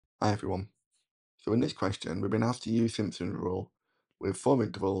Hi everyone. So in this question, we've been asked to use Simpson's rule with 4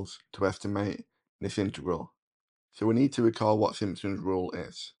 intervals to estimate this integral. So we need to recall what Simpson's rule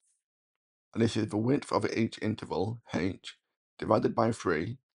is. And this is the width of each interval, h, divided by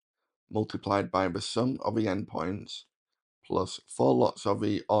 3, multiplied by the sum of the endpoints, plus 4 lots of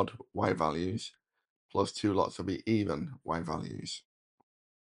the odd y values, plus 2 lots of the even y values.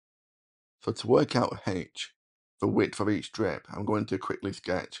 So to work out h, the width of each strip, I'm going to quickly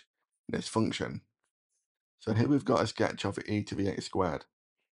sketch this function. So here we've got a sketch of e to the x squared,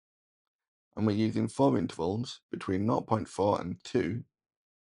 and we're using 4 intervals between 0.4 and 2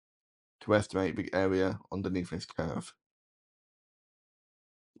 to estimate the area underneath this curve.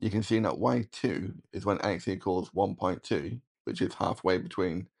 You can see that y2 is when x equals 1.2, which is halfway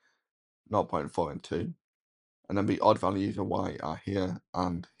between 0.4 and 2, and then the odd values of y are here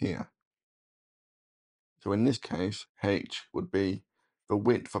and here. So in this case, h would be the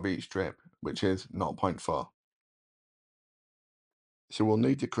width of each strip, which is 0.4. So we'll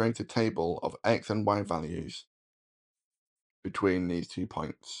need to create a table of x and y values between these 2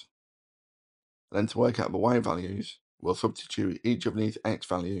 points. Then to work out the y values, we'll substitute each of these x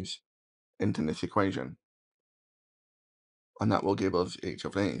values into this equation, and that will give us each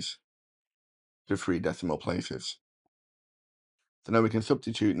of these to 3 decimal places. So now we can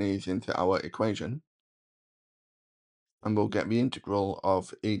substitute these into our equation, and we'll get the integral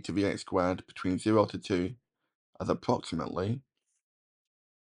of e to the x squared between 0 to 2 as approximately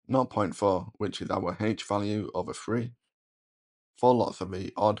 0.4, which is our h value over 3, 4 lots of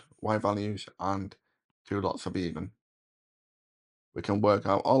the odd y values, and 2 lots of even. We can work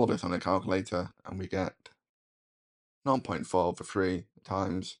out all of this on a calculator, and we get 0.4 over 3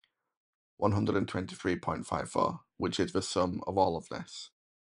 times 123.54, which is the sum of all of this.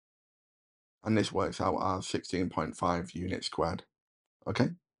 And this works out as 16.5 units squared. Okay?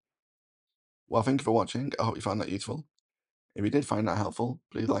 Well, thank you for watching. I hope you found that useful. If you did find that helpful,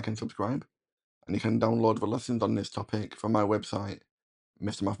 please like and subscribe. And you can download the lessons on this topic from my website,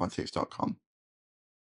 mrmathematics.com.